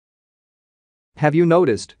Have you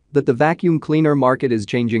noticed that the vacuum cleaner market is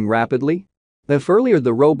changing rapidly? If earlier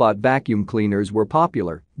the robot vacuum cleaners were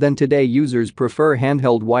popular, then today users prefer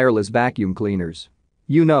handheld wireless vacuum cleaners.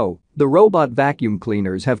 You know, the robot vacuum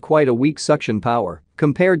cleaners have quite a weak suction power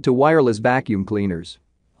compared to wireless vacuum cleaners.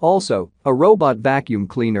 Also, a robot vacuum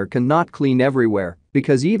cleaner cannot clean everywhere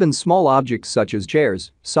because even small objects such as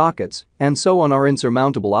chairs, sockets, and so on are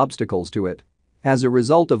insurmountable obstacles to it. As a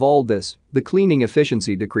result of all this, the cleaning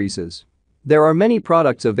efficiency decreases. There are many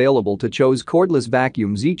products available to choose cordless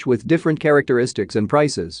vacuums, each with different characteristics and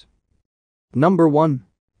prices. Number 1.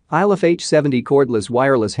 ILIFE H70 Cordless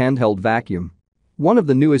Wireless Handheld Vacuum. One of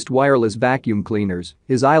the newest wireless vacuum cleaners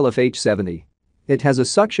is ILIFE H70. It has a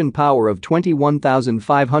suction power of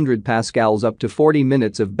 21,500 pascals, up to 40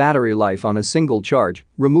 minutes of battery life on a single charge,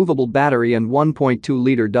 removable battery, and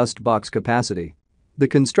 1.2-liter dust box capacity. The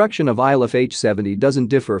construction of ILIFE H70 doesn't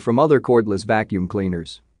differ from other cordless vacuum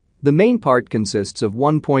cleaners. The main part consists of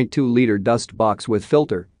 1.2-liter dust box with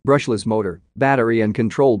filter, brushless motor, battery, and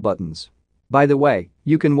control buttons. By the way,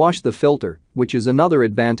 you can wash the filter, which is another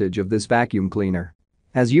advantage of this vacuum cleaner.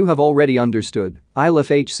 As you have already understood, ILIFE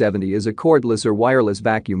H70 is a cordless or wireless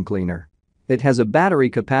vacuum cleaner. It has a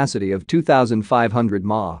battery capacity of 2,500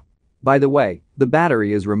 mAh. By the way, the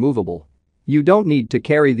battery is removable. You don't need to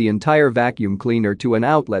carry the entire vacuum cleaner to an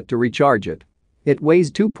outlet to recharge it. It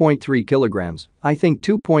weighs 2.3 kilograms. I think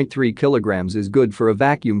 2.3 kilograms is good for a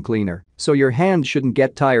vacuum cleaner, so your hand shouldn't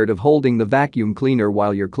get tired of holding the vacuum cleaner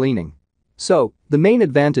while you're cleaning. So, the main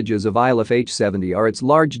advantages of ILIFE H70 are its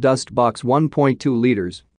large dust box, 1.2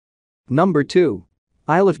 liters. Number 2.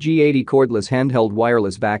 ILIFE G80 Cordless Handheld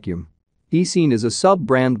Wireless Vacuum. eScene is a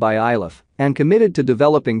sub-brand by ILIFE and committed to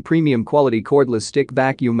developing premium quality cordless stick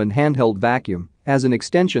vacuum and handheld vacuum as an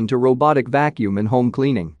extension to robotic vacuum and home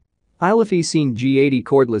cleaning. ILIFE eScene G80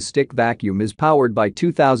 cordless stick vacuum is powered by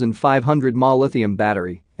 2500 mAh lithium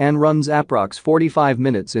battery and runs approx 45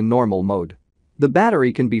 minutes in normal mode. The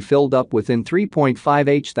battery can be filled up within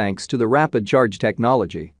 3.5 thanks to the rapid charge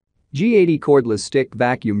technology. G80 cordless stick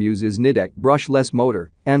vacuum uses Nidec brushless motor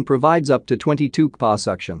and provides up to 22 kPa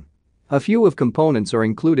suction. A few of components are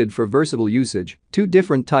included for versatile usage: 2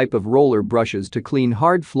 different type of roller brushes to clean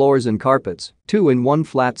hard floors and carpets, 2-in-1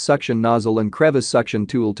 flat suction nozzle, and crevice suction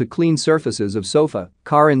tool to clean surfaces of sofa,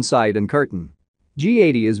 car inside, and curtain.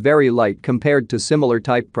 G80 is very light compared to similar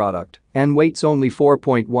type product and weighs only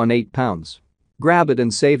 4.18 pounds. Grab it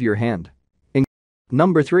and save your hand.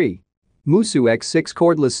 Number 3. MOOSOO X6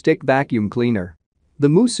 Cordless Stick Vacuum Cleaner. The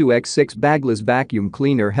MOOSOO X6 bagless vacuum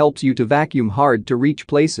cleaner helps you to vacuum hard-to-reach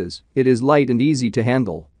places. It is light and easy to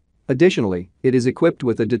handle. Additionally, it is equipped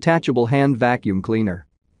with a detachable hand vacuum cleaner.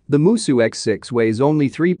 The MOOSOO X6 weighs only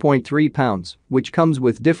 3.3 pounds, which comes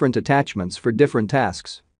with different attachments for different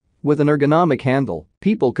tasks. With an ergonomic handle,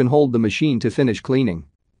 people can hold the machine to finish cleaning.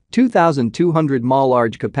 2,200 mAh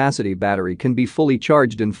large capacity battery can be fully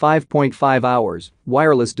charged in 5.5 hours.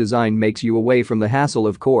 Wireless design makes you away from the hassle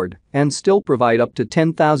of cord and still provide up to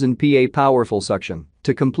 10,000 PA powerful suction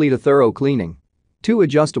to complete a thorough cleaning. 2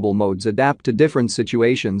 adjustable modes adapt to different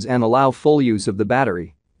situations and allow full use of the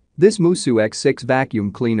battery. This MOOSOO X6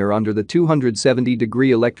 vacuum cleaner under the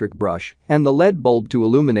 270-degree electric brush and the LED bulb to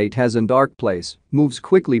illuminate has an arc place, moves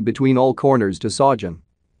quickly between all corners to Sogen.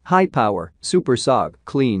 High power, super SOG,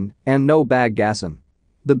 clean, and no bag gasin.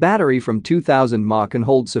 The battery from 2000 mAh can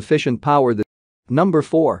hold sufficient power. Number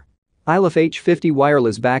 4. ILIFE H50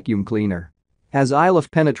 Wireless Vacuum Cleaner. As ILIFE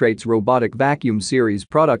penetrates robotic vacuum series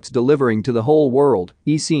products delivering to the whole world,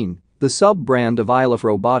 eScene, the sub-brand of ILIFE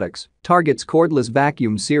Robotics, targets cordless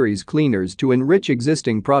vacuum series cleaners to enrich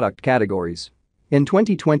existing product categories. In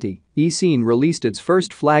 2020, eScene released its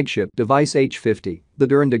first flagship device H50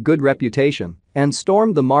 that earned a good reputation and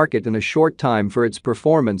stormed the market in a short time for its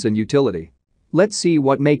performance and utility. Let's see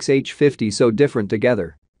what makes H50 so different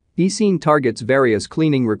together. eScene targets various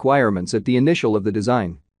cleaning requirements at the initial of the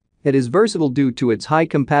design. It is versatile due to its high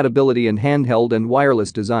compatibility and handheld and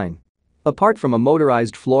wireless design. Apart from a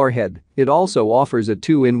motorized floor head, it also offers a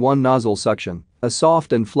 2-in-1 nozzle suction, a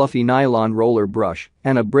soft and fluffy nylon roller brush,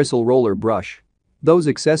 and a bristle roller brush. Those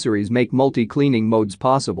accessories make multi-cleaning modes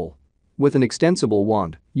possible. With an extensible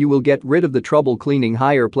wand, you will get rid of the trouble cleaning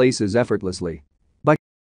higher places effortlessly.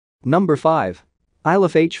 Number 5.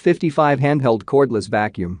 ILIFE H55 Handheld Cordless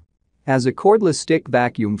Vacuum. As a cordless stick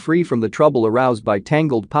vacuum free from the trouble aroused by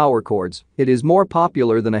tangled power cords, it is more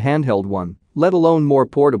popular than a handheld one, let alone more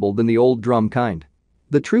portable than the old drum kind.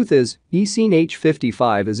 The truth is, eScene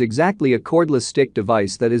H55 is exactly a cordless stick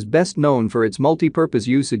device that is best known for its multi-purpose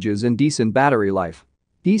usages and decent battery life.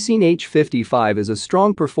 eScene H55 is a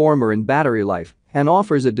strong performer in battery life and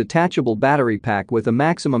offers a detachable battery pack with a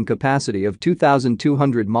maximum capacity of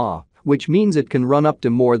 2200 mAh, which means it can run up to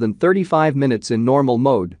more than 35 minutes in normal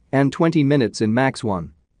mode and 20 minutes in max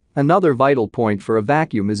 1. Another vital point for a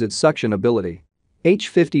vacuum is its suction ability.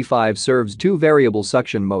 H55 serves two variable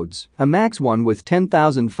suction modes, a max one with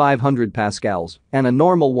 10,500 pascals and a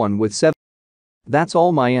normal one with 7. That's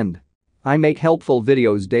all my end. I make helpful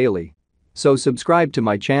videos daily. So subscribe to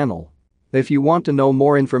my channel. If you want to know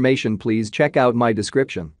more information, please check out my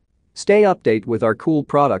description. Stay updated with our cool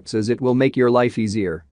products as it will make your life easier.